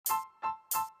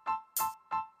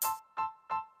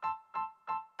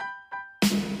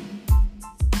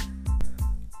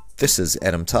This is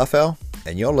Adam Tarfel,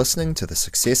 and you're listening to The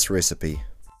Success Recipe.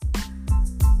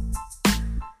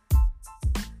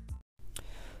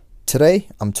 Today,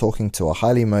 I'm talking to a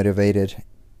highly motivated,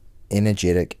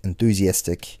 energetic,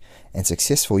 enthusiastic, and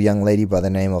successful young lady by the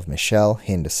name of Michelle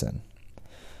Henderson.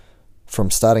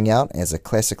 From starting out as a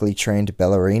classically trained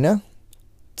ballerina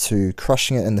to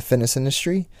crushing it in the fitness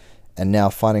industry, and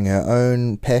now finding her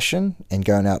own passion and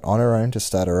going out on her own to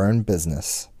start her own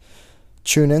business.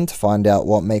 Tune in to find out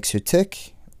what makes her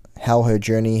tick, how her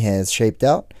journey has shaped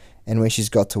out, and where she's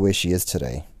got to where she is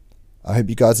today. I hope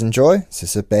you guys enjoy, so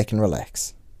sit back and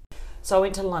relax. So I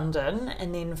went to London,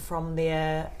 and then from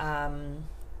there,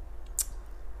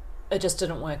 it just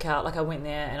didn't work out. Like, I went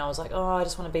there and I was like, oh, I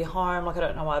just want to be home. Like, I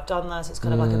don't know why I've done this. It's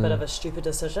kind of like a bit of a stupid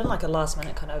decision, like a last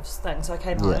minute kind of thing. So I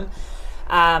came home.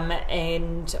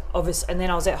 And then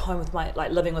I was at home with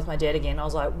living with my dad again. I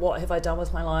was like, what have I done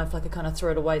with my life? Like, I kind of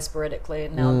threw it away sporadically,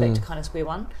 and now I'm back to kind of square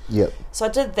one. Yep. So I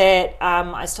did that.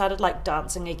 I started like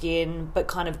dancing again, but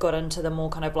kind of got into the more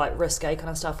kind of like risque kind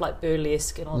of stuff, like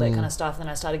burlesque and all that kind of stuff. Then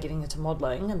I started getting into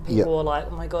modelling, and people were like,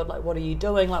 oh my God, like, what are you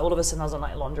doing? Like, all of a sudden I was on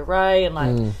like lingerie and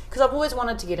like, because I've always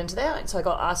wanted to get into that. So I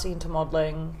got asked into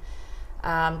modelling,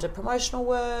 did promotional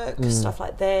work, stuff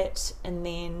like that. And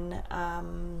then,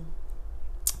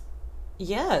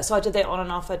 so I did that on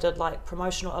and off. I did like a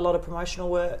lot of promotional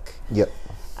work. Yep.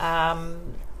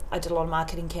 I did a lot of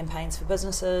marketing campaigns for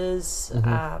businesses,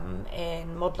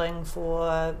 and modelling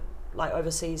for like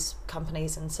overseas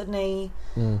companies in Sydney.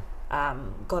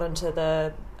 Got into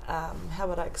the, how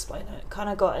would I explain it? Kind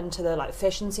of got into the like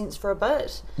fashion sense for a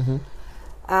bit.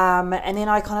 And then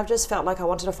I kind of just felt like I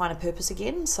wanted to find a purpose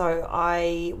again. So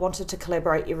I wanted to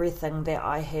collaborate everything that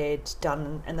I had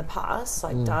done in the past,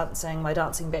 like dancing, my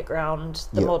dancing background,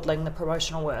 the modelling, the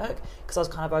promotional work, because I was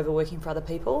kind of overworking for other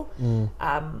people.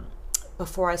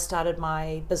 Before I started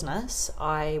my business,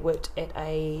 I worked at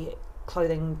a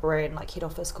clothing brand, like head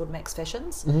office, called Max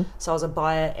Fashions. So I was a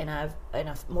buyer and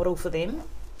a model for them.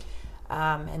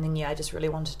 And then, I just really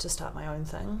wanted to start my own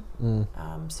thing.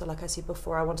 So like I said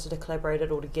before, I wanted to collaborate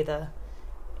it all together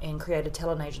and create a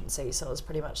talent agency. So it was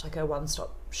pretty much like a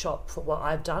one-stop shop for what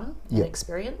I've done and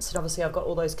experienced. And obviously I've got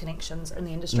all those connections in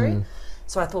the industry.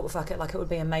 So I thought, fuck it, like it would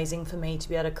be amazing for me to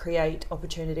be able to create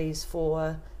opportunities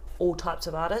for all types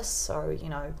of artists. So,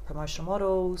 promotional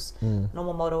models,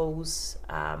 normal models,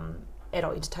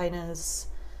 adult entertainers,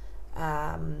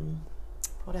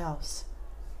 what else?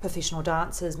 Professional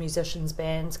dancers, musicians,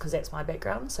 bands, because that's my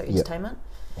background, so entertainment.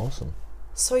 Awesome.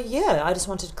 So I just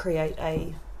wanted to create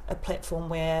a platform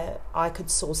where I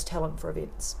could source talent for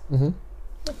events.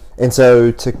 And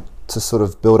so to sort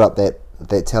of build up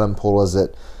that talent pool, is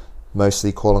it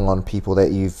mostly calling on people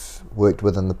that you've worked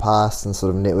with in the past and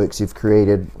sort of networks you've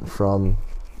created from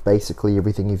basically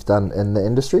everything you've done in the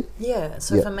industry?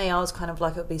 So for me, I was kind of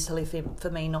like, it would be silly for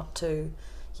me not to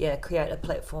create a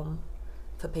platform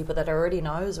for people that I already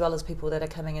know, as well as people that are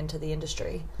coming into the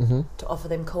industry, to offer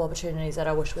them cool opportunities that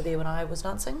I wish were there when I was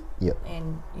dancing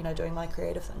and doing my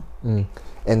creative thing.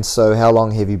 And so how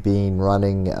long have you been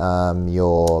running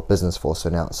your business for? So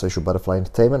now it's Social Butterfly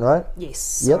Entertainment, right? Yes.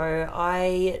 So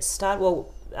I started,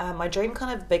 my dream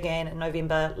kind of began in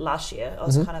November last year. I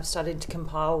was kind of starting to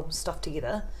compile stuff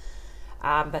together,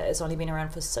 but it's only been around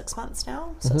for 6 months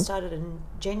now. So it started in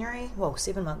January,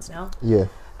 7 months now.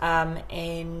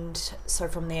 And so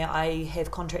from there I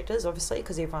have contractors, obviously,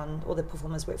 because all the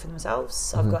performers work for themselves.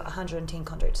 So I've got 110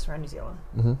 contractors around New Zealand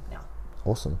now.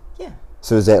 Awesome. Yeah.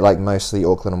 So is that like mostly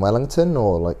Auckland and Wellington,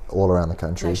 or like all around the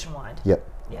country? Nationwide. Yep.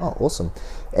 Yeah. Oh, awesome.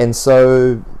 And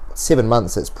so 7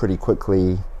 months, that's pretty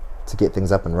quickly to get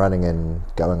things up and running and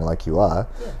going like you are.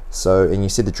 Yeah. So, and you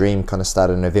said the dream kind of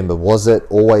started in November. Was it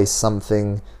always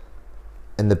something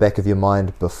in the back of your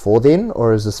mind before then,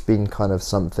 or has this been kind of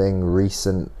something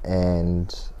recent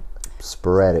and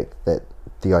sporadic that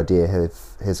the idea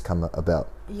has come about?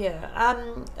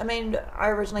 I mean, I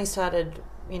originally started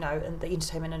in the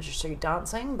entertainment industry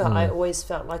dancing, but I always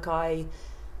felt like I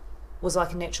was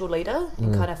like a natural leader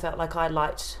and kind of felt like I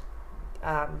liked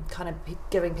kind of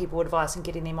giving people advice and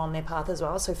getting them on their path as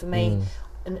well. So for me,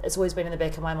 and it's always been in the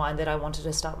back of my mind that I wanted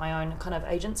to start my own kind of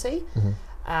agency.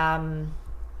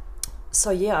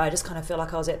 I just kind of feel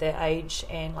like I was at that age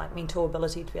and like mental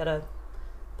ability to be able to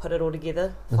put it all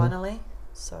together finally.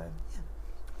 So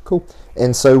cool.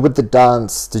 And so with the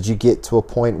dance, did you get to a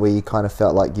point where you kind of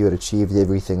felt like you had achieved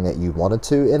everything that you wanted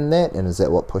to in that, and is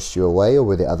that what pushed you away, or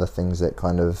were there other things that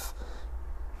kind of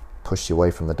pushed you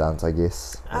away from the dance, I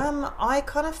guess? I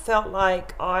kind of felt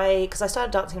like because I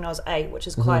started dancing when I was 8, which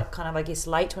is quite kind of, I guess,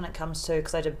 late when it comes to,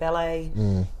 because I did ballet,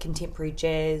 contemporary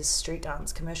jazz, street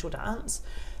dance, commercial dance.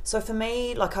 So for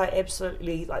me, like I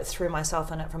absolutely like threw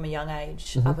myself in it from a young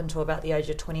age up until about the age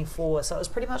of 24. So it was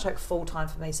pretty much like full time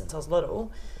for me since I was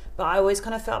little. But I always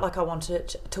kind of felt like I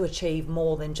wanted to achieve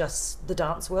more than just the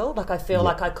dance world. Like I feel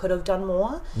like I could have done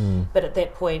more. But at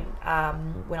that point,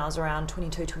 when I was around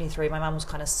 22, 23, my mum was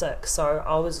kind of sick. So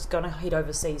I was going to head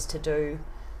overseas to do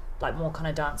like more kind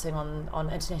of dancing on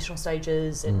international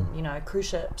stages and, you know, cruise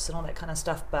ships and all that kind of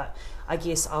stuff. But I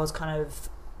guess I was kind of,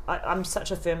 I'm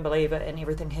such a firm believer in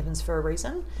everything happens for a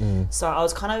reason. So I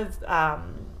was kind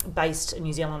of based in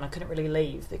New Zealand. I couldn't really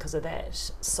leave because of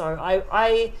that. So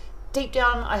I deep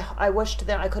down, I wished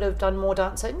that I could have done more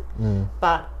dancing,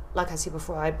 but like I said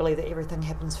before, I believe that everything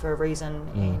happens for a reason,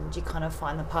 and you kind of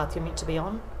find the path you're meant to be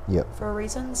on for a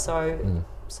reason. So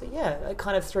yeah, it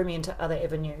kind of threw me into other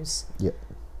avenues,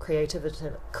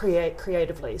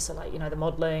 creatively. So like, you know, the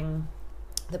modelling,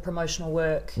 the promotional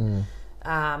work,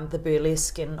 the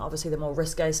burlesque, and obviously the more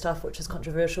risque stuff, which is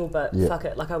controversial, but fuck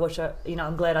it. Like I wish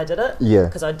I'm glad I did it,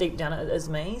 because I deep down it is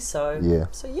me. So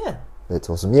yeah. That's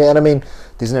awesome. Yeah, and I mean,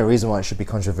 there's no reason why it should be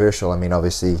controversial. I mean,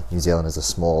 obviously, New Zealand is a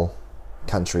small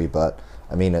country, but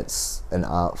I mean, it's an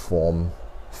art form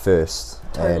first,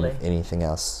 and anything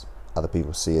else other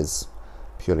people see as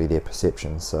purely their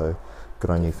perception. So,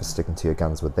 good on you for sticking to your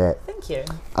guns with that. Thank you.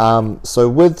 So,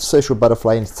 with Social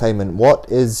Butterfly Entertainment,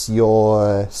 what is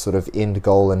your sort of end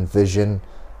goal and vision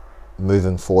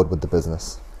moving forward with the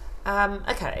business?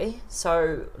 Okay,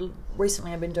 so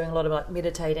recently I've been doing a lot of like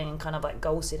meditating and kind of like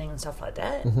goal setting and stuff like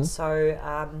that. So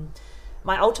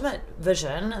my ultimate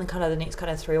vision in kind of the next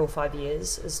kind of 3 or 5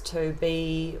 years is to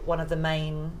be one of the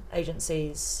main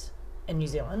agencies in New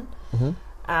Zealand.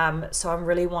 So I'm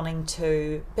really wanting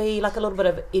to be like a little bit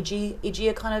of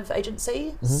edgier kind of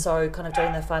agency. So kind of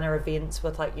doing the funner events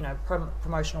with like, you know,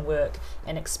 promotional work,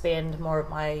 and expand more of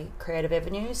my creative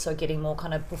avenues. So getting more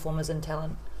kind of performers and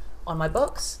talent on my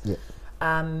books,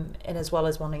 and as well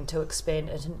as wanting to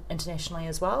expand internationally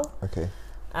as well.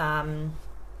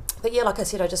 But yeah, like I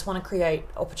said, I just want to create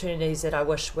opportunities that I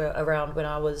wish were around when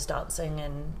I was dancing,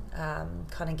 and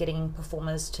kind of getting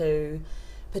performers to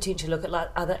potentially look at like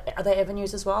other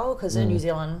avenues as well, because in New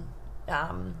Zealand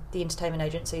the entertainment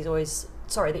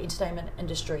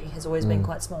industry has always been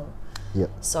quite small.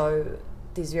 So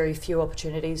there's very few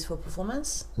opportunities for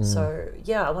performers. So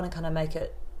yeah, I want to kind of make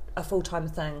it a full-time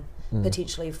thing,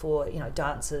 potentially for, you know,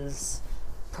 dancers,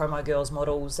 promo girls,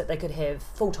 models, that they could have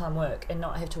full-time work and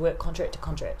not have to work contract to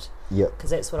contract.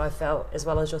 Because that's what I felt, as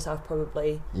well as yourself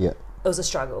probably. It was a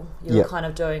struggle. You were kind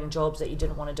of doing jobs that you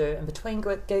didn't want to do in between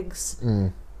gigs,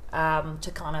 to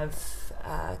kind of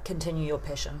continue your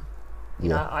passion. You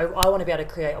know, I want to be able to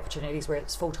create opportunities where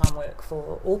it's full-time work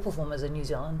for all performers in New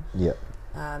Zealand,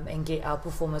 and get our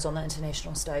performers on the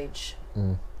international stage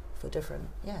for different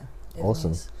avenues.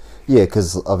 Awesome. Yeah,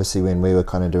 because obviously when we were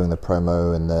kind of doing the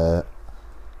promo and the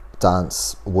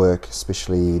dance work,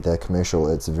 especially the commercial,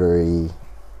 it's very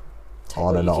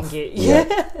on and off.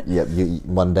 You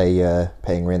one day you're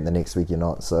paying rent, the next week you're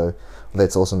not. So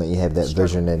that's awesome that you have that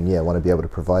vision, and want to be able to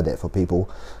provide that for people.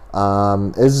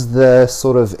 Is the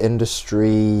sort of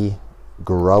industry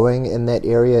growing in that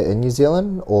area in New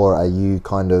Zealand, or are you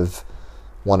kind of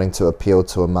wanting to appeal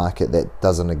to a market that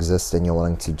doesn't exist, and you're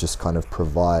wanting to just kind of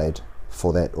provide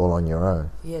for that all on your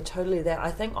own? Yeah, totally that. I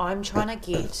think I'm trying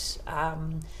to get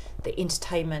the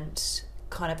entertainment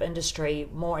kind of industry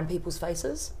more in people's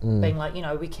faces, being like, you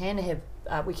know, we can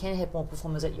have more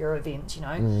performers at your events, you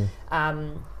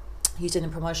know, using the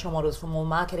promotional models for more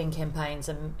marketing campaigns,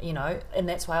 and you know, and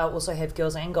that's why I also have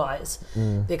girls and guys,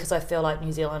 because I feel like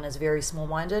New Zealand is very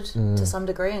small-minded to some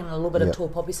degree, and a little bit of tall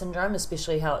poppy syndrome,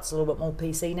 especially how it's a little bit more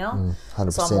PC now.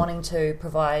 100%. So I'm wanting to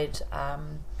provide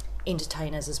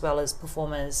entertainers as well as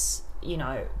performers, you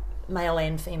know, male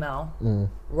and female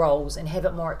roles, and have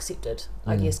it more accepted,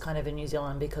 I guess, kind of in New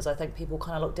Zealand, because I think people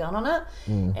kind of look down on it,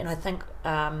 and I think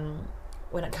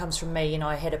when it comes from me, you know,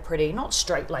 I had a pretty, not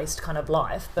straight-laced kind of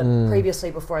life, but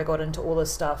previously, before I got into all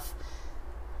this stuff,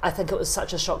 I think it was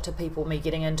such a shock to people, me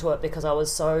getting into it, because I was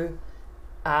so,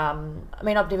 I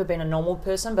mean, I've never been a normal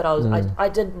person, but I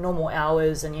did normal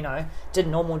hours, and, you know, did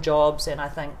normal jobs, and I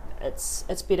think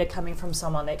it's better coming from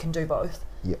someone that can do both.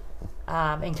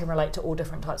 And can relate to all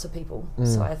different types of people.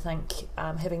 So I think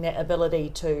having that ability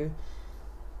to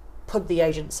put the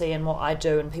agency and what I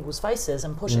do in people's faces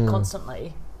and push it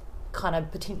constantly kind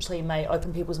of potentially may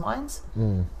open people's minds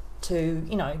to,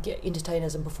 you know, get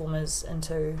entertainers and performers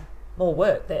into more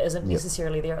work that isn't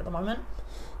necessarily there at the moment.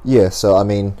 Yeah, so I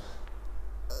mean,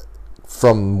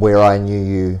 from where I knew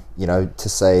you, you know, to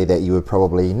say that you were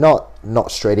probably not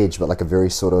straight edge, but like a very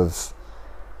sort of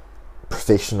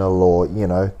professional or, you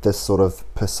know, this sort of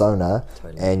persona,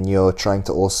 and you're trying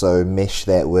to also mesh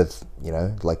that with, you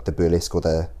know, like the burlesque or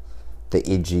the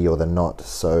edgy or the not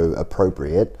so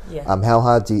appropriate. How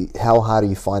hard are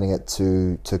you finding it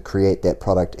to create that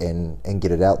product and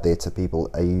get it out there to people?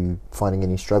 Are you finding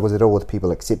any struggles at all with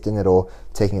people accepting it or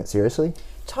taking it seriously?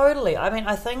 Totally. I mean,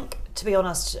 I think, to be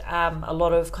honest, a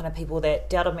lot of kind of people that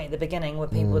doubted me at the beginning were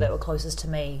people that were closest to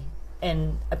me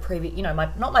in a previous, you know,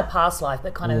 not my past life,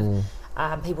 but kind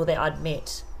of people that I'd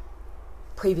met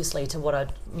previously to what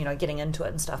I'd, you know, getting into it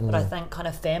and stuff. But I think kind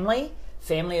of family,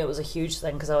 it was a huge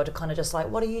thing, because I would kind of just like,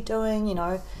 what are you doing, you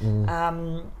know?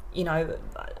 You know,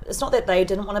 it's not that they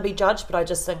didn't want to be judged, but I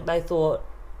just think they thought,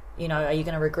 you know, are you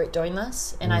going to regret doing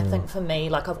this? And I think for me,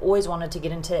 like, I've always wanted to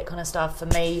get into that kind of stuff. For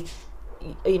me,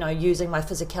 you know, using my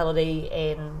physicality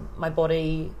and my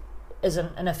body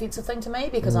isn't an offensive thing to me,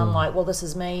 because I'm like, well, this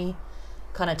is me,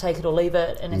 kind of take it or leave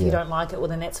it, and if you don't like it, well,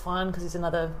 then that's fine, because there's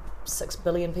another 6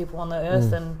 billion people on the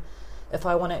earth, and if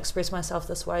I want to express myself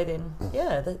this way, then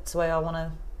that's the way I want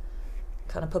to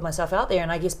kind of put myself out there.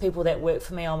 And I guess people that work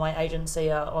for me on my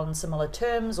agency are on similar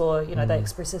terms, or, you know, they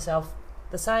express themselves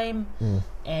the same.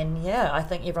 And I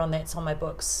think everyone that's on my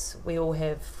books, we all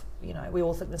have, you know, we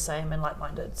all think the same and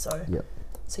like-minded. So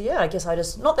I guess I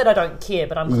just, not that I don't care,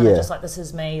 but I'm kind of just like, this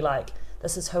is me, like,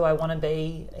 this is who I want to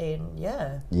be, and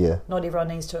not everyone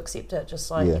needs to accept it.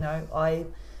 Just like, you know, I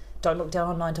don't look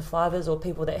down on 9-to-5ers or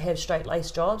people that have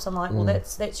straight-laced jobs. I'm like, well,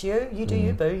 that's you do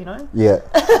you, boo, you know?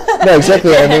 No,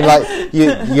 exactly. I mean, like,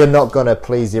 you're not going to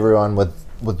please everyone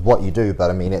with what you do, but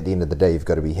I mean, at the end of the day, you've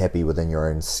got to be happy within your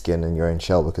own skin and your own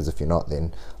shell, because if you're not,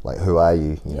 then, like, who are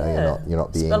you? You know, you're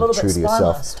not being true to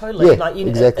yourself. Totally. Like, you know,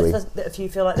 exactly. If you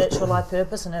feel like that's your life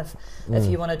purpose, and if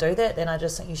you want to do that, then I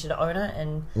just think you should own it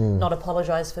and not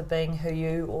apologise for being who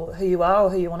you are or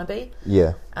who you want to be.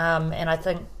 And I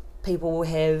think people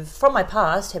have, from my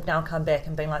past, have now come back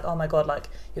and been like, oh my god, like,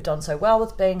 you've done so well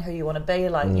with being who you want to be,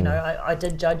 like, you know, I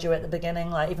did judge you at the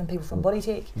beginning, like, even people from Body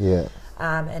Tech,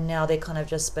 and now they're kind of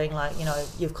just being like, you know,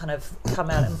 you've kind of come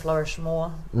out and flourished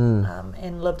more,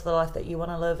 and lived the life that you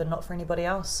want to live, and not for anybody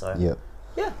else. So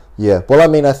well, I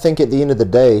mean, I think at the end of the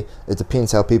day, it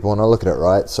depends how people want to look at it,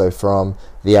 right? So from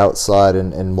the outside,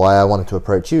 and why I wanted to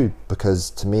approach you,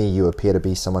 because to me you appear to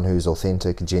be someone who's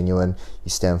authentic, genuine, you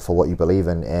stand for what you believe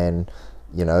in, and,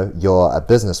 you know, you're a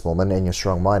businesswoman and you're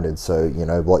strong-minded, so, you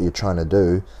know, what you're trying to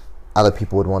do, other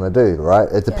people would want to do, right?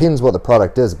 It depends what the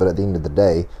product is, but at the end of the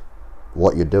day,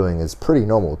 what you're doing is pretty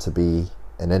normal to be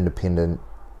an independent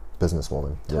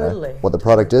businesswoman. You know? What the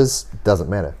product is doesn't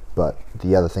matter, but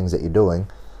the other things that you're doing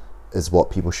is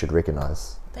what people should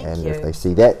recognize. And if they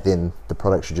see that, then the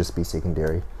product should just be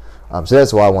secondary. So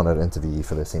that's why I wanted to interview you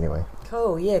for this anyway.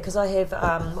 Cool, yeah, because I have,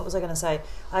 what was I going to say?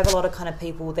 I have a lot of kind of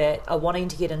people that are wanting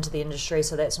to get into the industry,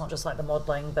 so that's not just like the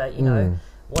modelling, but, you know,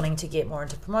 wanting to get more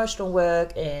into promotional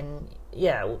work, and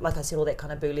like I said, all that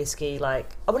kind of burlesque,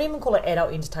 like, I wouldn't even call it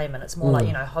adult entertainment, it's more like,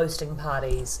 you know, hosting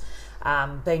parties,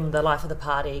 being the life of the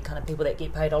party, kind of people that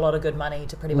get paid a lot of good money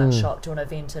to pretty much show up to an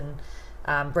event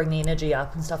and bring the energy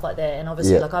up and stuff like that. And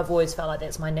obviously, like, I've always felt like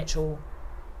that's my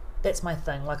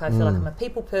thing. Like, I feel like I'm a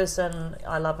people person.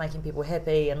 I love making people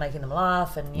happy and making them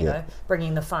laugh, and, you know,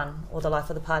 bringing the fun or the life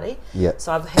of the party.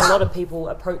 So I've had a lot of people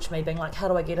approach me being like, how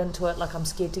do I get into it? Like, I'm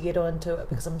scared to get into it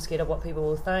because I'm scared of what people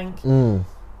will think.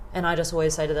 And I just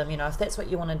always say to them, you know, if that's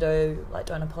what you want to do, like,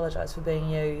 don't apologise for being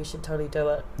you. You should totally do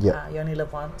it. You only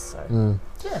live once. So,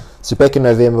 So back in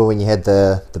November, when you had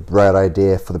the bright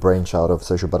idea for the brainchild of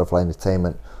Social Butterfly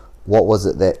Entertainment, what was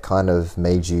it that kind of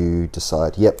made you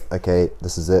decide, yep, okay,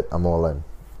 this is it, I'm all in?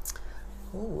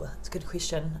 Oh, that's a good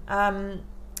question.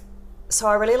 So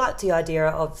I really liked the idea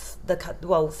of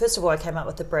first of all, I came up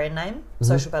with the brand name,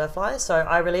 Social Butterfly. So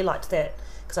I really liked that,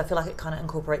 because I feel like it kind of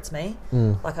incorporates me.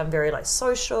 Like, I'm very, like,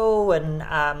 social, and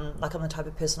like, I'm the type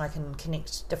of person I can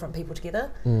connect different people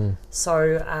together.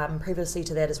 So previously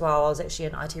to that as well, I was actually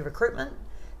in IT recruitment.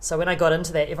 So when I got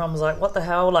into that, everyone was like, what the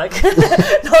hell? Like,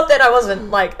 not that I wasn't,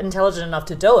 like, intelligent enough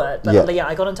to do it, but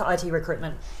I got into IT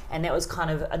recruitment, and that was kind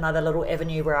of another little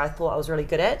avenue where I thought I was really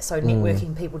good at. So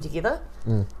networking people together.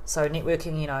 So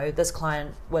networking, you know, this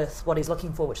client with what he's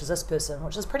looking for, which is this person,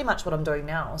 which is pretty much what I'm doing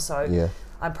now. So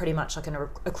I'm pretty much like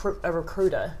a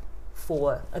recruiter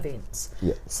for events.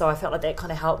 So I felt like that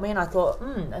kind of helped me, and I thought,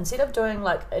 instead of doing,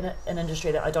 like, an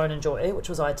industry that I don't enjoy, which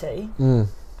was IT,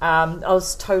 I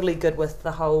was totally good with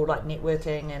the whole, like,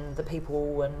 networking and the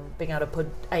people and being able to put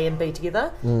A and B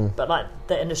together. But, like,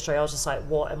 the industry, I was just like,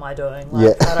 what am I doing?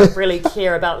 Like, I don't really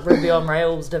care about Ruby on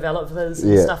Rails developers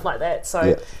and stuff like that.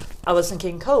 So I was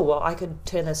thinking, cool, well, I could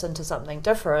turn this into something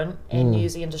different and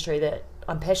use the industry that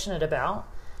I'm passionate about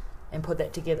and put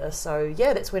that together. So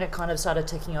yeah, that's when it kind of started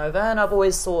ticking over. And I've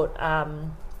always thought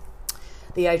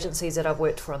the agencies that I've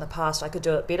worked for in the past, I could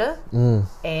do it better.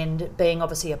 And being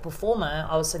obviously a performer,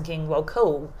 I was thinking, well,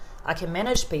 cool, I can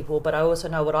manage people, but I also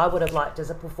know what I would have liked as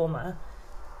a performer.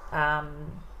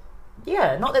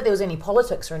 Yeah, not that there was any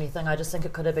politics or anything. I just think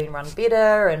it could have been run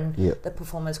better, and the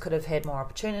performers could have had more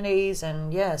opportunities.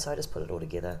 And yeah, so I just put it all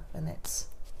together, and that's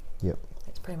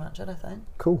pretty much it, I think.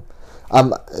 Cool.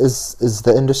 Is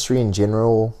the industry in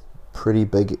general pretty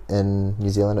big in New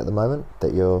Zealand at the moment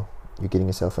that you're getting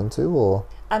yourself into, or?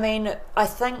 I mean, I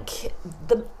think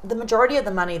the majority of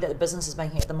the money that the business is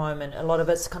making at the moment, a lot of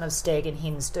it's kind of stag and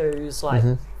hens do's, like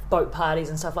boat parties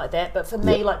and stuff like that. But for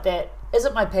me, like, that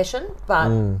isn't my passion,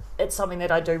 but it's something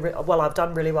that I do I've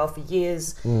done really well for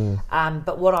years.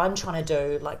 But what I'm trying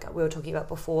to do, like we were talking about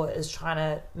before, is trying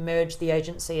to merge the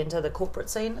agency into the corporate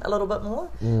scene a little bit more,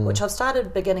 which I've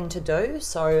started beginning to do.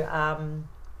 So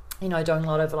doing a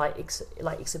lot of like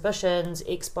exhibitions,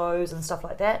 expos and stuff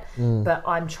like that. But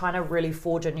I'm trying to really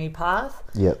forge a new path.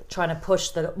 Trying to push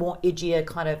the more edgier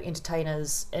kind of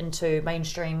entertainers into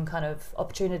mainstream kind of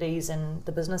opportunities in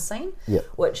the business scene.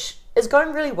 Which is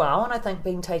going really well, and I think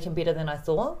being taken better than I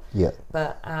thought.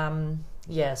 But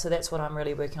so that's what I'm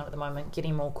really working on at the moment,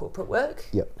 getting more corporate work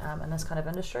in this kind of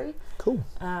industry. Cool.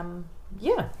 I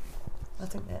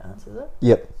think that answers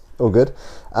it. All good.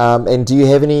 And do you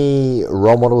have any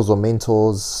role models or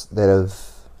mentors that have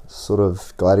sort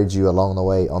of guided you along the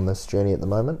way on this journey at the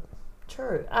moment?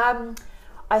 True.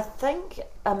 I think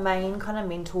a main kind of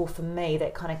mentor for me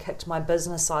that kind of kicked my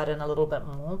business side in a little bit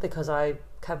more, because I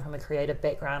come from a creative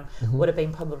background, would have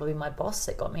been probably my boss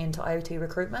that got me into IoT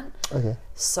recruitment.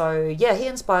 So yeah, he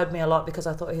inspired me a lot because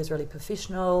I thought he was really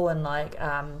professional, and like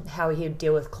how he'd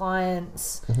deal with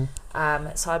clients.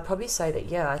 So I'd probably say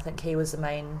that I think he was the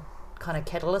main kind of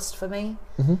catalyst for me.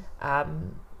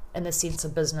 In the sense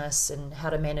of business and how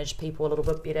to manage people a little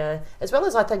bit better, as well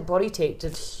as I think Bodytech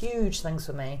did huge things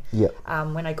for me.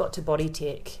 When I got to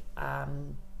Bodytech,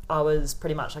 I was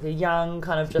pretty much like a young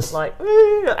kind of just like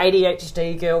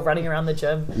ADHD girl running around the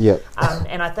gym.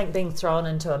 And I think being thrown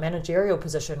into a managerial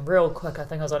position real quick, I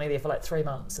think I was only there for like 3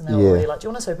 months, and they were really like, do you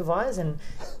want to supervise? And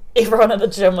everyone at the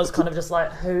gym was kind of just like,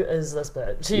 who is this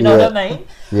bitch? You know what I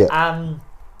mean?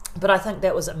 But I think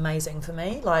that was amazing for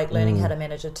me, like learning how to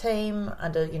manage a team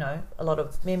under, a lot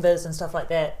of members and stuff like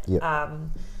that.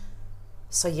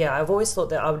 So yeah, I've always thought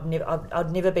that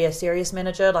I'd never be a serious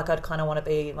manager. Like I'd kind of want to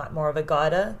be like more of a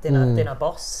guider than a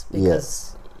boss,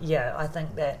 because I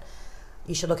think that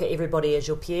you should look at everybody as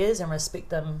your peers and respect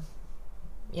them,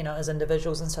 as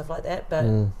individuals and stuff like that. But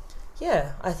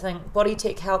I think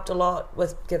Bodytech helped a lot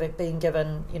with being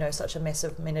given, such a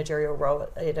massive managerial role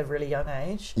at a really young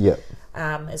age.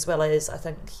 As well as I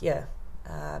think,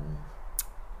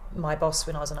 my boss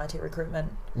when I was in IT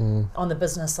recruitment on the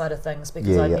business side of things,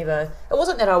 because it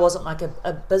wasn't that I wasn't like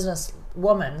a business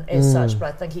woman as such, but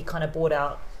I think he kind of brought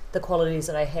out the qualities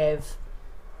that I have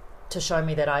to show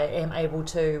me that I am able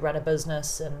to run a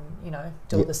business and,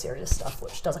 do all the serious stuff,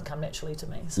 which doesn't come naturally to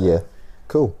me. So.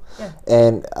 Cool.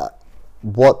 And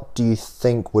what do you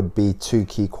think would be 2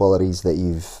 key qualities that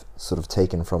you've sort of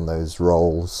taken from those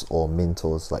roles or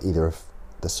mentors, like either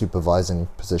the supervising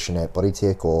position at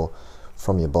Bodytech or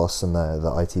from your boss in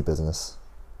the IT business?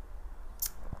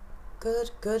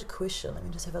 Good question. Let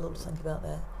me just have a little think about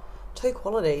that. 2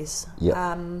 qualities.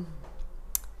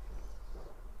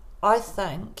 I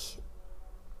think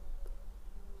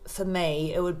for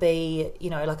me it would be,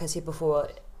 like I said before,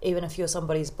 even if you're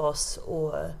somebody's boss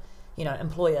or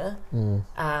employer,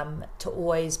 to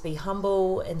always be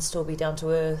humble and still be down to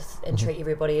earth and treat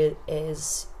everybody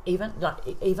as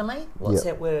evenly. What's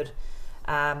that word?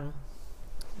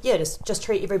 Just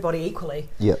treat everybody equally.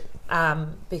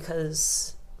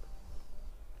 Because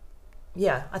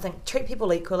I think treat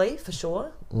people equally for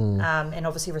sure, and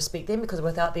obviously respect them, because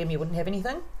without them you wouldn't have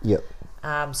anything.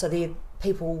 So the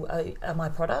people are my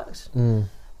product,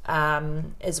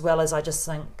 as well as I just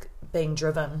think being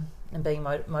driven and being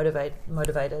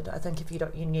motivated. I think if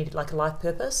you need like a life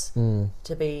purpose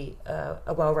to be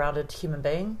a well-rounded human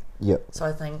being. So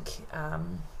I think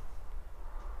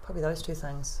probably those 2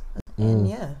 things. And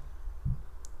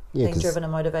being driven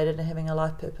and motivated and having a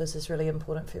life purpose is really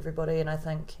important for everybody. And I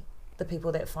think the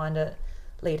people that find it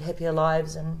lead happier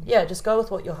lives. And just go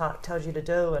with what your heart tells you to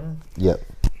do. And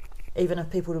even if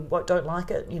people don't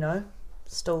like it,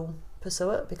 still pursue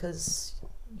it, because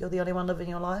you're the only one living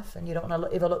your life, and you don't want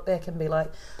to ever look back and be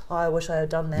like, oh, I wish I had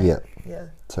done that.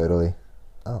 Totally.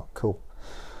 Oh, cool.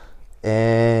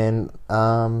 And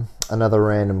another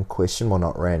random question, well,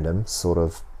 not random, sort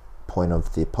of point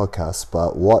of the podcast,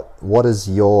 but what is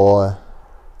your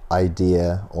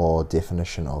idea or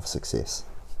definition of success?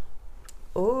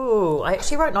 Oh, I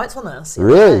actually wrote notes on this.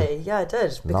 Really? Yeah, I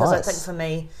did. Because Nice. I think for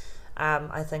me,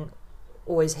 I think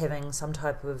always having some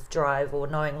type of drive or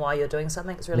knowing why you're doing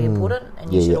something is really important,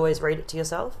 and you should always read it to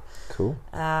yourself. Cool.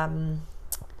 Wow.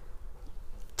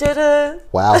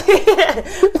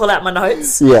 Pull out my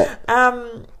notes. Yeah.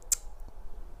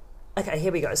 Okay,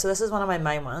 here we go. So this is one of my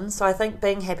main ones. So I think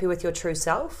being happy with your true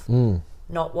self,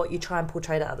 not what you try and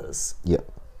portray to others.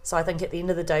 Yep. So I think at the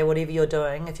end of the day, whatever you're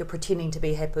doing, if you're pretending to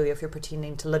be happy, if you're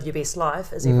pretending to live your best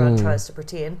life, as everyone tries to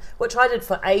pretend, which I did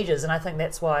for ages, and I think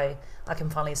that's why I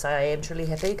can finally say I am truly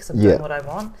happy, because I'm doing what I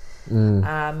want.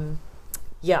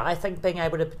 I think being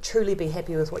able to truly be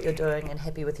happy with what you're doing and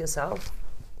happy with yourself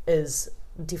is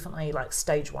definitely like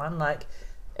stage one. Like,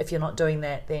 if you're not doing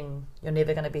that, then you're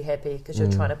never going to be happy, because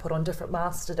you're trying to put on different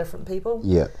masks to different people.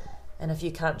 Yeah. And if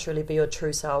you can't truly be your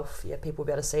true self, people will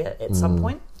be able to see it at some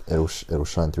point. It'll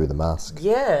shine through the mask.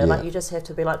 Yeah, like you just have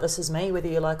to be like, this is me, whether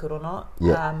you like it or not.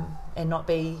 Yeah. And not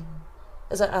be,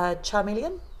 is it a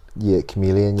chameleon? Yeah,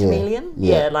 chameleon. Chameleon?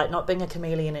 Yeah. Like not being a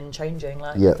chameleon and changing.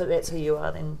 Like, Yeah. if that's who you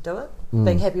are, then do it.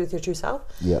 Being happy with your true self.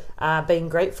 Yeah. Being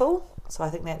grateful. So I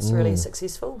think that's really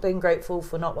successful. Being grateful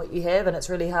for not what you have, and it's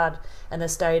really hard in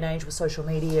this day and age with social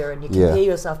media, and you compare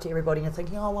yourself to everybody and you're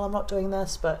thinking, oh, well, I'm not doing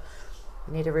this, but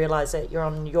you need to realise that you're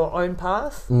on your own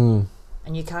path.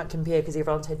 And you can't compare, because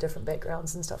everyone's had different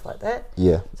backgrounds and stuff like that.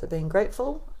 Yeah. So being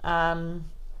grateful,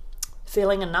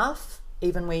 feeling enough,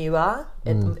 even where you are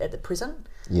at the present.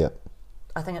 Yeah.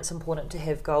 I think it's important to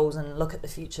have goals and look at the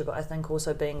future, but I think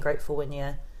also being grateful when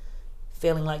you're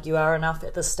feeling like you are enough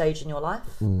at this stage in your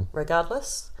life,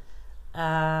 regardless. What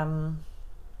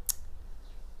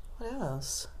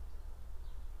else?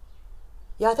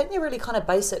 Yeah, I think they're really kind of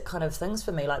basic kind of things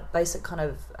for me, like basic kind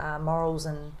of morals,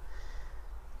 and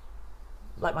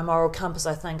like my moral compass,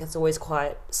 I think it's always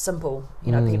quite simple.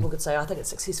 You know, people could say, I think it's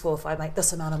successful if I make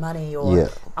this amount of money,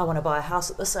 or I want to buy a house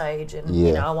at this age, and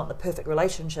you know, I want the perfect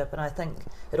relationship. And I think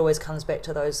it always comes back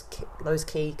to those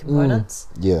key components.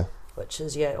 Yeah. Which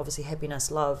is obviously happiness,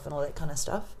 love, and all that kind of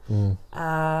stuff.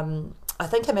 I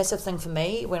think a massive thing for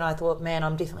me when I thought, man,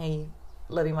 I'm definitely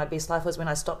living my best life, was when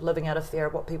I stopped living out of fear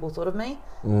of what people thought of me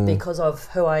because of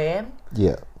who I am.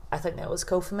 Yeah. I think that was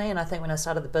cool for me, and I think when I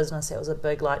started the business, that was a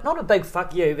big, like, not a big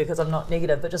fuck you, because I'm not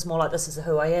negative, but just more like, this is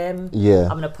who I am. Yeah.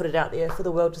 I'm going to put it out there for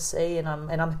the world to see, and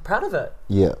I'm proud of it.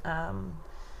 Yeah.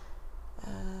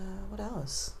 What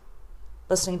else?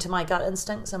 Listening to my gut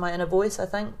instincts and my inner voice, I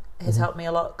think, has helped me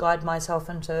a lot guide myself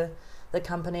into the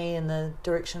company and the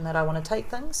direction that I want to take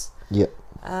things. Yeah.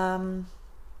 And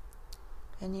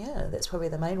that's probably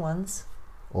the main ones.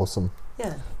 Awesome.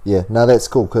 Yeah. Yeah, no, that's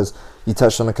cool, because you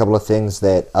touched on a couple of things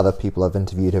that other people I've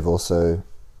interviewed have also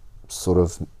sort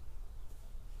of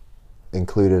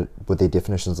included with their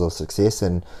definitions of success,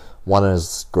 and one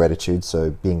is gratitude, so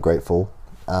being grateful.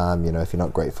 You know, if you're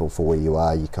not grateful for where you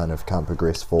are, you kind of can't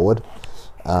progress forward.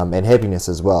 And happiness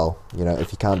as well. You know,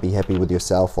 if you can't be happy with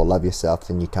yourself or love yourself,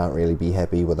 then you can't really be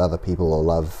happy with other people or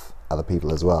love other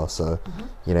people as well. So,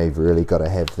 you know, you've really got to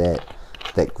have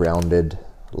that grounded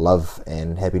love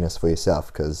and happiness for yourself,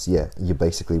 because you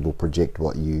basically will project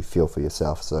what you feel for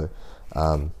yourself. So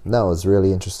no, it was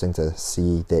really interesting to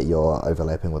see that you're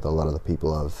overlapping with a lot of the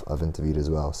people I've interviewed as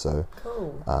well. So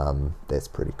cool. That's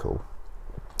pretty cool.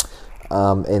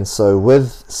 And so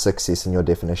with success in your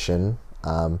definition,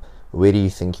 where do you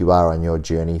think you are on your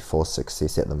journey for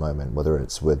success at the moment, whether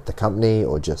it's with the company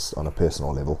or just on a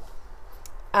personal level?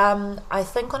 I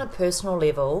think on a personal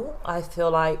level, I feel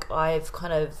like I've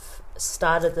kind of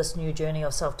started this new journey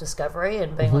of self-discovery,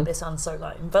 and being like, that sounds so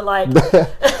lame, but like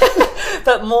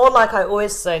but more like, I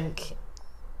always think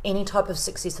any type of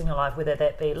success in your life, whether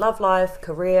that be love life,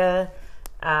 career,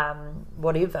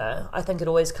 whatever, I think it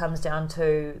always comes down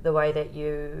to the way that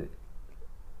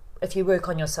if you work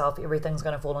on yourself, everything's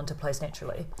going to fall into place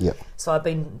naturally. Yep. So I've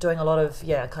been doing a lot of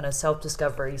kind of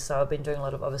self-discovery. So I've been doing a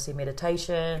lot of, obviously,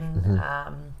 meditation,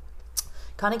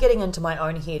 kind of getting into my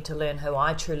own head to learn who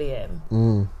I truly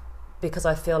am, because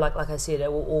I feel like I said,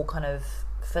 it will all kind of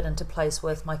fit into place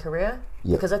with my career.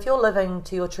 Yep. Because if you're living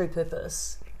to your true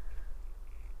purpose,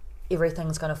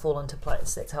 everything's going to fall into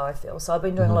place. That's how I feel. So I've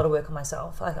been doing a lot of work on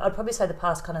myself. I'd probably say the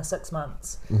past kind of 6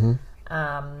 months.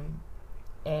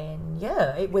 And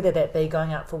whether that be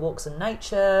going out for walks in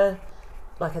nature,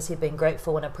 like I said, being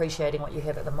grateful and appreciating what you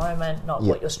have at the moment, not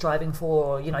what you're striving for,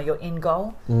 or, you know, your end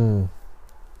goal.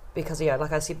 Because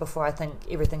like I said before, I think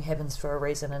everything happens for a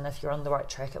reason, and if you're on the right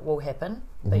track, it will happen.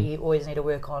 But you always need to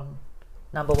work on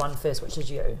number one first, which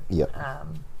is you.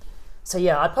 So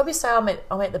I'd probably say I'm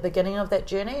at the beginning of that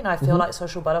journey, and I feel like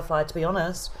Social Butterfly, to be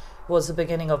honest, was the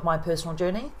beginning of my personal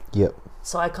journey. Yep.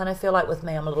 So I kind of feel like with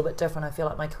me, I'm a little bit different. I feel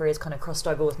like my career's kind of crossed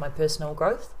over with my personal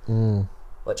growth,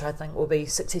 which I think will be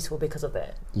successful because of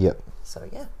that. Yep. So,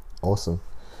 yeah. Awesome.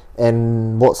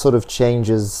 And what sort of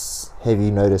changes have you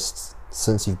noticed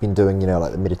since you've been doing,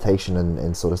 like the meditation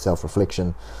and sort of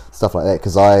self-reflection, stuff like that?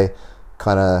 Because I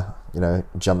kind of,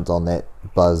 jumped on that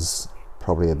buzz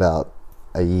probably about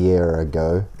a year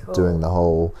ago, doing the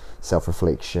whole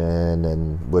self-reflection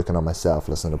and working on myself,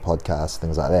 listening to podcasts,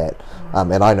 things like that.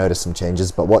 And I noticed some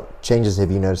changes, but what changes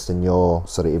have you noticed in your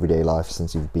sort of everyday life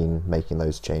since you've been making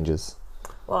those changes?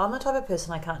 Well, I'm the type of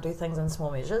person I can't do things in small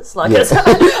measures. Like,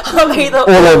 I'm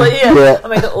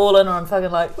either all in or I'm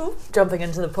fucking like jumping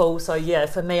into the pool. So yeah,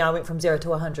 for me, I went from 0 to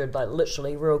 100 like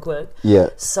literally real quick. Yeah.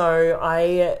 So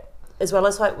I, as well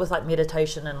as like with like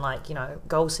meditation and like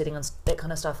goal setting and that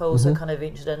kind of stuff, I also kind of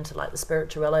ventured into like the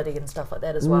spirituality and stuff like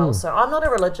that as well. So I'm not a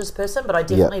religious person, but I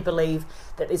definitely believe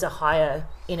that there's a higher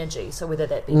energy. So whether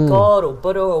that be God or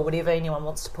Buddha or whatever anyone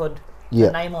wants to put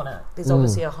a name on it, there's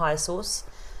obviously a higher source.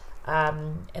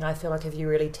 And I feel like if you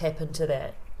really tap into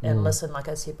that and listen, like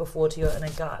I said before, to your inner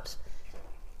gut,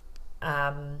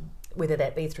 whether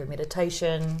that be through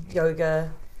meditation,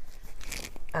 yoga,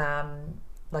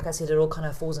 like I said, it all kind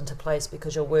of falls into place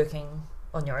because you're working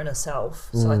on your inner self.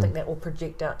 So I think that will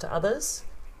project out to others.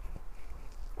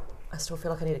 I still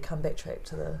feel like I need to come backtrack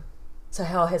to the... So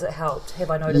how has it helped?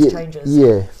 Have I noticed changes?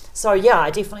 Yeah. So yeah, I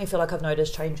definitely feel like I've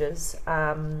noticed changes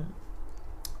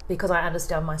because I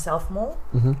understand myself more.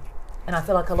 Mm-hmm. And I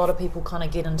feel like a lot of people kind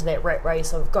of get into that rat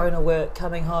race of going to work,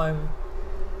 coming home,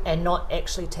 and not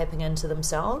actually tapping into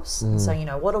themselves and saying,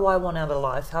 what do I want out of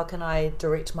life? How can I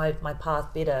direct my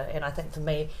path better? And I think for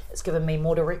me, it's given me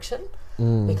more direction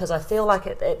because I feel like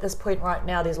at this point right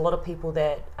now, there's a lot of people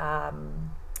that,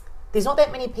 there's not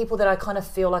that many people that I kind of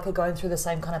feel like are going through the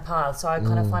same kind of path. So I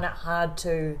kind of find it hard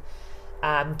to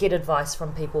get advice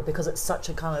from people because it's such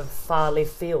a kind of far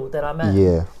left field that I'm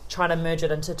in, trying to merge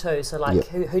it into two. So like,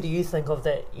 who do you think of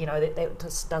that, that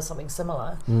does something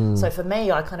similar? So for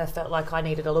me, I kind of felt like I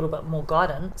needed a little bit more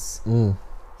guidance.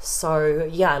 So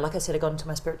yeah, like I said, I got into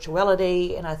my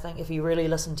spirituality, and I think if you really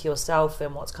listen to yourself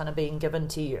and what's kind of being given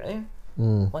to you,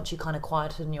 once you kind of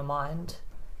quieten your mind,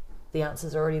 the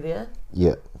answer's already there.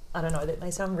 I don't know, that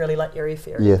may sound really like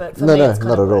airy-fairy, but for me it's kind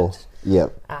not of at all.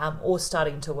 Or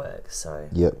starting to work, so.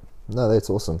 No, that's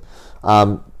awesome.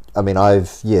 I mean,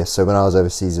 so when I was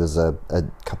overseas, there was a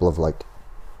couple of like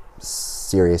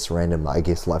serious random, I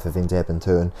guess, life events happened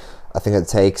too, and I think it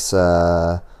takes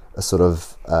a sort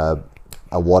of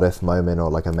a what-if moment or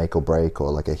like a make or break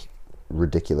or like a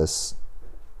ridiculous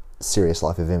serious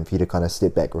life event for you to kind of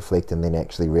step back, reflect, and then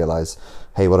actually realize,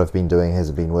 hey, what I've been doing, has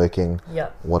it been working?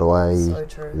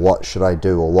 What should I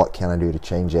do, or what can I do to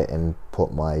change it and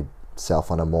put myself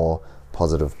on a more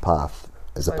positive path,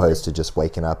 as opposed to just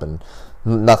waking up and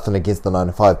nothing against the 9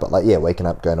 to 5, but like waking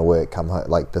up, going to work, come home,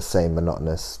 like the same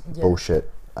monotonous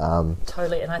bullshit.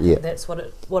 Totally, and I think that's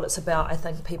what it's about. I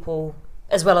think people,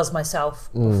 as well as myself,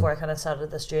 before I kind of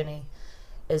started this journey,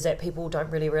 is that people don't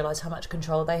really realise how much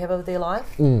control they have over their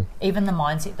life. Even the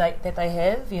mindset that they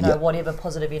have, whatever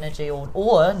positive energy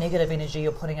or negative energy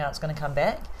you're putting out is going to come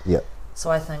back. So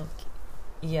I think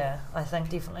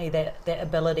definitely that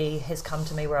ability has come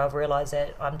to me where I've realised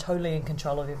that I'm totally in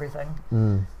control of everything.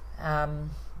 And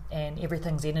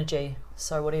everything's energy.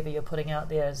 So whatever you're putting out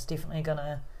there is definitely going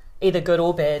to, either good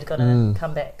or bad, going to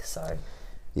come back. So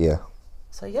you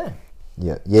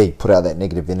put out that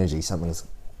negative energy,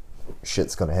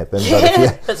 shit's gonna happen.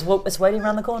 But it's waiting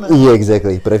around the corner. Yeah,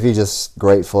 exactly. But if you're just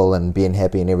grateful and being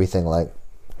happy and everything, like,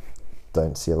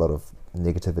 don't see a lot of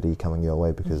negativity coming your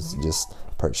way because you're just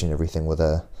approaching everything with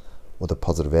a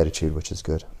positive attitude, which is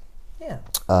good.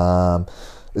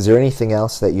 Is there anything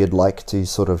else that you'd like to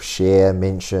sort of share,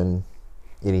 mention,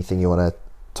 anything you want to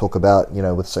talk about,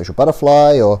 with Social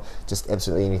Butterfly, or just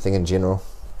absolutely anything in general?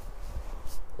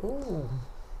 Ooh,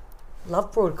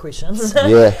 love broad questions.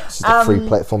 It's just a free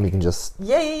platform. You can just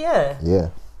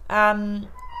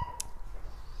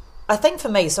I think for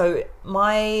me, so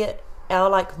our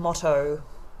like motto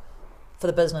for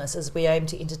the business is we aim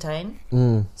to entertain.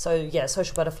 So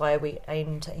Social Butterfly, we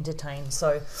aim to entertain.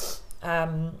 So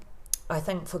I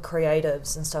think for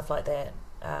creatives and stuff like that,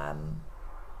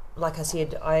 like I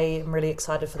said, I am really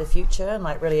excited for the future and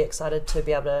like really excited to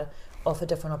be able to offer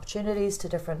different opportunities to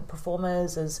different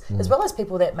performers as well as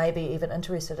people that may be even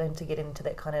interested in to get into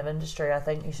that kind of industry. I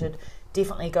think you should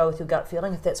definitely go with your gut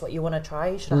feeling. If that's what you want to try,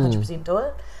 you should 100% do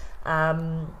it.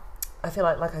 I feel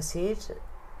like I said,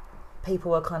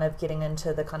 people are kind of getting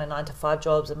into the kind of 9-to-5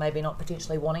 jobs and maybe not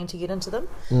potentially wanting to get into them.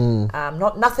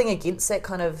 Nothing against that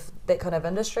kind of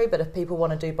industry, but if people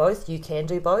want to do both, you can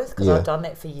do both, because I've done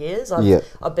that for years.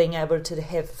 I've been able to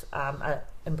have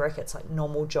in brackets like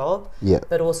normal job,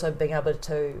 but also being able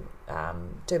to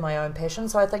do my own passion.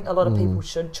 So I think a lot of people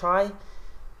should try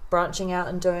branching out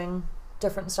and doing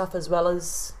different stuff as well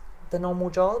as the normal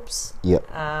jobs.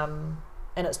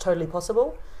 And it's totally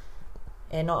possible.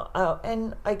 And not,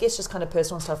 and I guess just kind of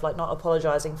personal stuff, like not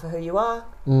apologising for who you are,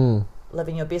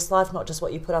 living your best life, not just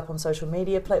what you put up on social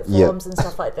media platforms and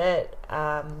stuff like that.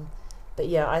 But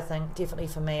yeah, I think definitely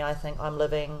for me, I think I'm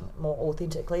living more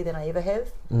authentically than I ever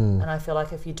have. And I feel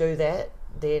like if you do that,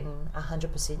 then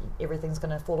 100% everything's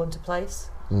going to fall into place.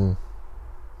 And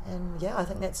yeah, I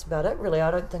think that's about it really.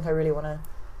 I don't think I really want to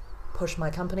push my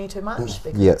company too much,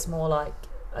 because it's more like,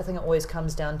 I think it always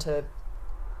comes down to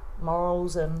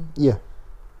morals and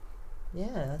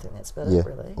I think that's about it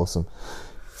really. Awesome.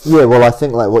 Yeah, well, I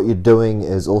think like what you're doing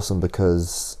is awesome,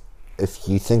 because if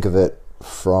you think of it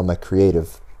from a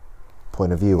creative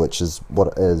point of view, which is what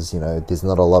it is, you know, there's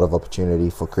not a lot of opportunity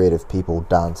for creative people,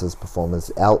 dancers,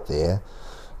 performers out there,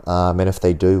 and if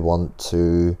they do want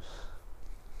to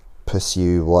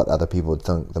pursue what other people would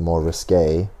think the more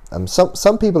risque,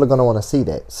 some people are going to want to see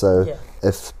that. So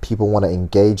if people want to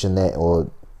engage in that, or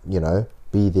you know,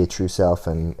 be their true self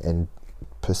and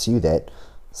pursue that,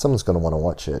 someone's going to want to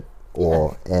watch it,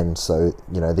 and so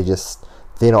you know,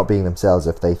 they're not being themselves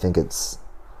if they think it's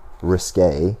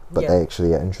risque, but they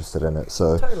actually are interested in it.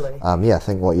 So I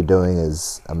think what you're doing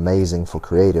is amazing for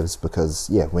creatives, because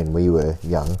when we were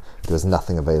young, there was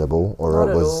nothing available, or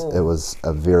it was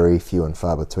a very few and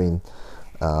far between,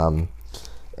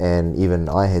 and even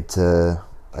I had to,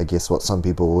 I guess what some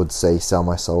people would say, sell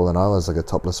my soul, and I was like a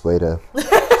topless waiter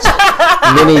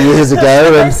many years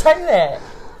ago. And say that.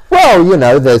 Well, you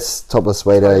know, there's topless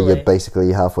waiter, you're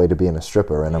basically halfway to being a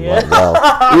stripper, and I'm like,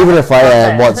 well, even if I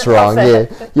am, what's wrong?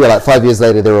 Like 5 years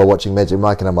later, they were watching Magic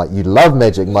Mike, and I'm like, you love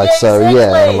Magic Mike, so and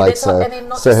I'm like, so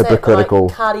hypocritical.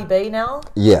 That, like, Cardi B now,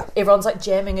 everyone's like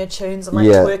jamming her tunes and like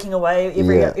twerking away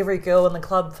every girl in the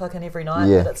club fucking every night,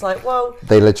 but it's like, well,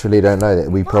 they literally don't know that.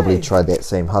 We probably tried that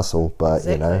same hustle, but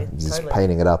you know, just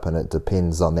painting it up, and it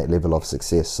depends on that level of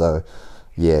success. So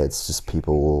it's just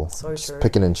people just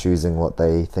picking and choosing what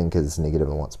they think is negative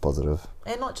and what's positive.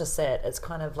 And not just that, it's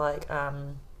kind of like,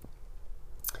 how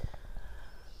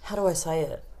do I say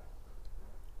it?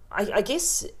 I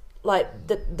guess, like,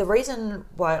 the reason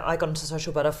why I got into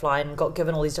Social Butterfly and got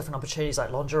given all these different opportunities, like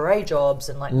lingerie jobs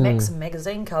and like Maxim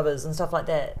magazine covers and stuff like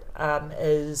that,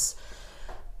 is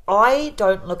I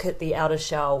don't look at the outer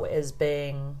shell as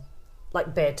being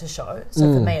like bad to show. So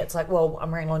for me, it's like, well,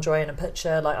 I'm wearing lingerie in a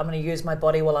picture, like I'm going to use my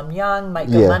body while I'm young, make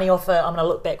good money off it. I'm going to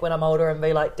look back when I'm older and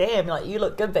be like, damn, like you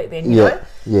look good back then, you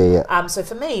know? So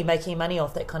for me, making money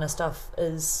off that kind of stuff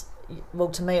is, well,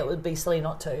 to me, it would be silly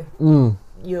not to.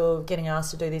 You're getting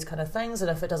asked to do these kind of things,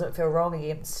 and if it doesn't feel wrong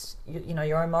against you know,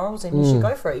 your own morals, then you should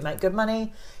go for it. You make good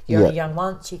money, you're only young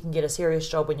once, you can get a serious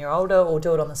job when you're older, or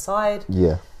do it on the side.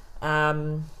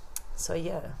 So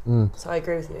so I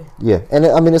agree with you. And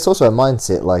I mean, it's also a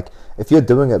mindset. Like, if you're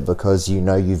doing it because you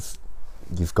know you've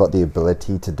got the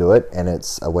ability to do it, and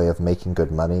it's a way of making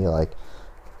good money, like,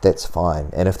 that's fine.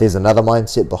 And if there's another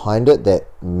mindset behind it that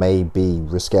may be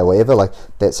risky or whatever, like,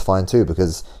 that's fine too,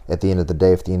 because at the end of the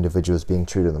day, if the individual is being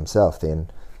true to themselves, then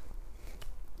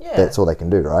that's all they can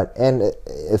do, right? And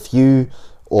if you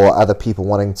or other people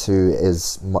wanting to,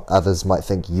 as others might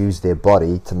think, use their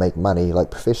body to make money,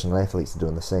 like professional athletes are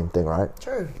doing the same thing, right?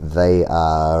 True. They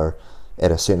are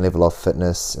at a certain level of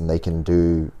fitness, and they can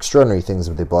do extraordinary things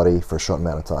with their body for a short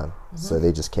amount of time. So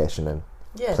they're just cashing in,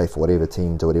 play for whatever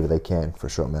team, do whatever they can for a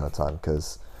short amount of time,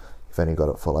 because you've only got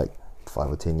it for like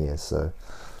 5 or 10 years. So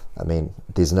I mean,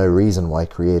 there's no reason why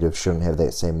creatives shouldn't have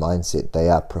that same mindset. They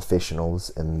are professionals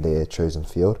in their chosen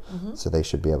field, so they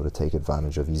should be able to take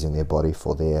advantage of using their body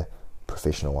for their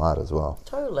professional art as well.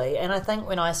 Totally. And I think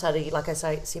when I started, like I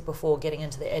said before, getting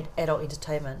into the adult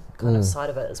entertainment kind of side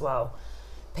of it as well,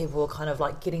 people were kind of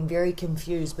like getting very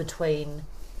confused between,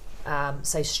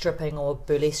 say, stripping or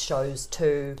burlesque shows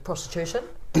to prostitution.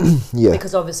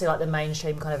 Because obviously, like the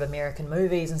mainstream kind of American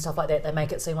movies and stuff like that, they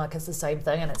make it seem like it's the same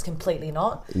thing, and it's completely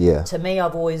not. To me,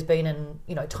 I've always been in,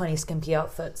 you know, tiny skimpy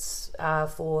outfits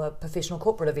for professional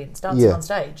corporate events, dancing on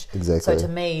stage. So to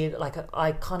me, like,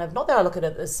 I kind of, not that I look at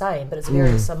it the same, but it's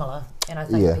very similar, and I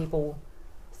think people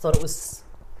thought it was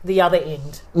the other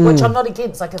end, which I'm not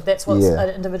against. Like, if that's what an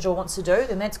individual wants to do,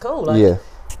 then that's cool. Like,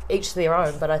 each to their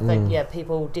own. But I think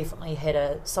people definitely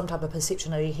had some type of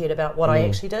perception in their head about what I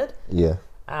actually did.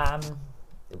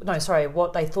 no, sorry,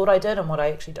 what they thought I did and what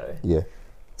I actually do. Yeah.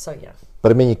 So yeah.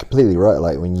 But I mean, you're completely right.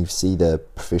 Like when you see the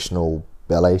professional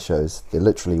ballet shows, they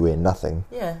literally wear nothing.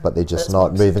 Yeah. But they're just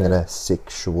not moving in a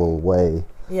sexual way.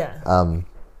 Yeah.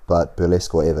 But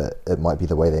burlesque, whatever, it might be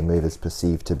the way they move is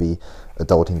perceived to be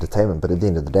adult entertainment. But at the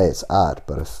end of the day, it's art.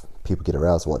 But if people get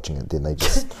aroused watching it, then they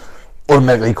just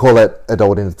automatically call it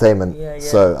adult entertainment. Yeah.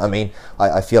 So, I mean,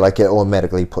 I feel like it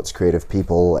automatically puts creative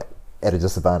people at a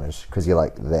disadvantage because you're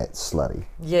like, that's slutty.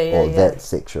 Or that's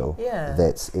sexual. Yeah.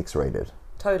 That's X-rated.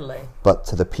 Totally. But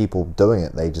to the people doing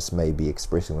it, they just may be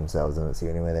expressing themselves and it's the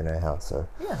only way they know how. So,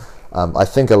 yeah. I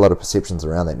think a lot of perceptions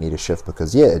around that need a shift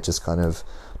because, it just kind of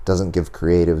doesn't give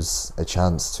creatives a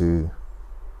chance to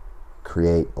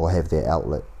create or have their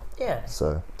outlet. Yeah.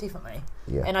 So definitely.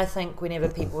 Yeah. And I think whenever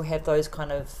people have those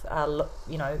kind of,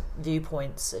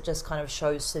 viewpoints, it just kind of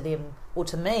shows to them, or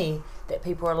to me, that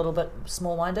people are a little bit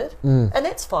small-minded. And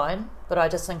that's fine. But I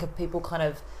just think if people kind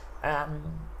of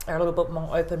are a little bit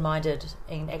more open-minded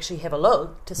and actually have a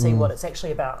look to see what it's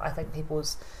actually about, I think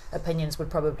people's opinions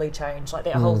would probably change. Like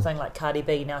that whole thing, like Cardi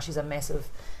B, now she's a massive,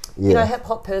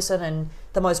 hip-hop person, and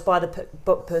the most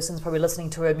by-the-book person's probably listening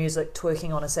to her music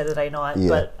twerking on a Saturday night,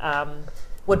 but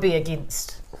would be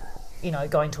against,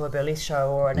 going to a burlesque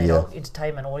show or an adult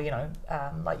entertainment, or,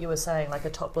 like you were saying, like a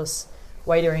topless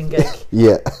waitering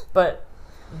gig. But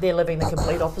they're living the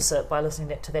complete opposite by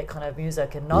listening to that kind of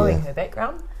music and knowing her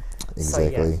background.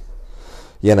 Exactly.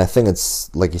 So, and I think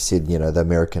it's, like you said, the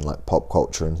American like pop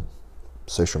culture and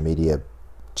social media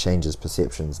changes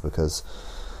perceptions because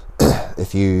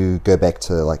if you go back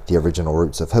to like the original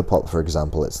roots of hip-hop, for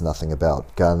example, it's nothing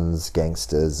about guns,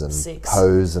 gangsters and sex,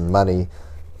 hoes and money.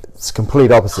 It's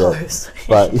complete opposite. Hoes.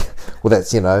 But well,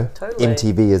 that's totally.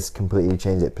 MTV has completely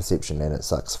changed that perception, and it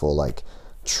sucks for like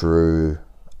true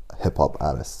hip-hop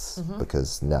artists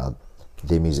because now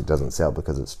their music doesn't sell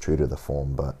because it's true to the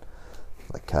form. But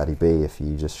like Cardi B, if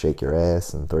you just shake your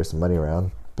ass and throw some money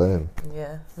around, boom.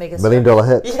 Yeah. $1 million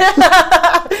hit.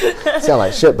 Yeah. Sound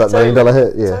like shit, but $1 million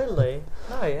hit. Yeah. Totally.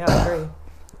 No, yeah, I agree.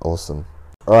 Awesome.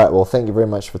 All right. Well, thank you very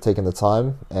much for taking the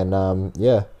time, and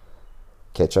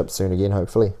catch up soon again,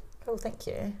 hopefully. Cool. Thank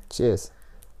you. Cheers.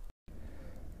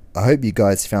 I hope you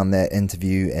guys found that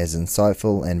interview as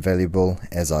insightful and valuable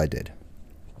as I did.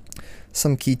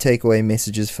 Some key takeaway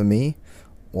messages for me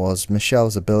was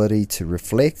Michelle's ability to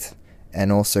reflect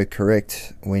and also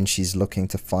correct when she's looking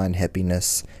to find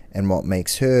happiness and what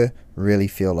makes her really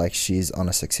feel like she's on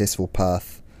a successful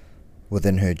path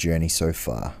within her journey so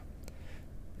far.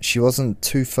 She wasn't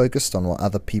too focused on what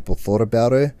other people thought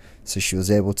about her, so she was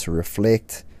able to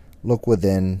reflect, look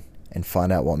within, and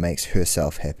find out what makes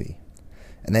herself happy.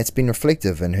 And that's been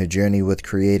reflective in her journey with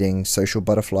creating Social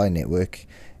Butterfly Network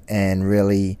and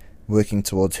really working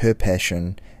towards her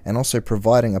passion, and also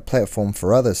providing a platform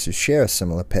for others who share a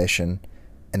similar passion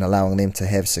and allowing them to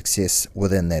have success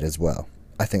within that as well.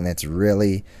 I think that's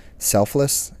really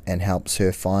selfless and helps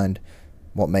her find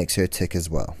what makes her tick as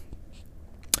well.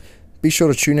 Be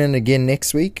sure to tune in again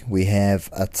next week. We have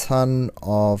a ton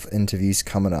of interviews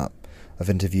coming up. I've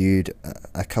interviewed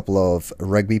a couple of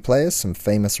rugby players, some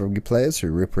famous rugby players who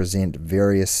represent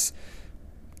various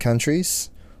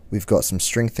countries. We've got some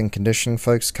strength and conditioning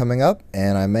folks coming up,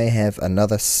 and I may have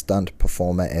another stunt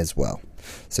performer as well.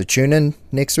 So tune in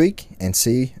next week and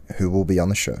see who will be on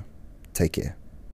the show. Take care.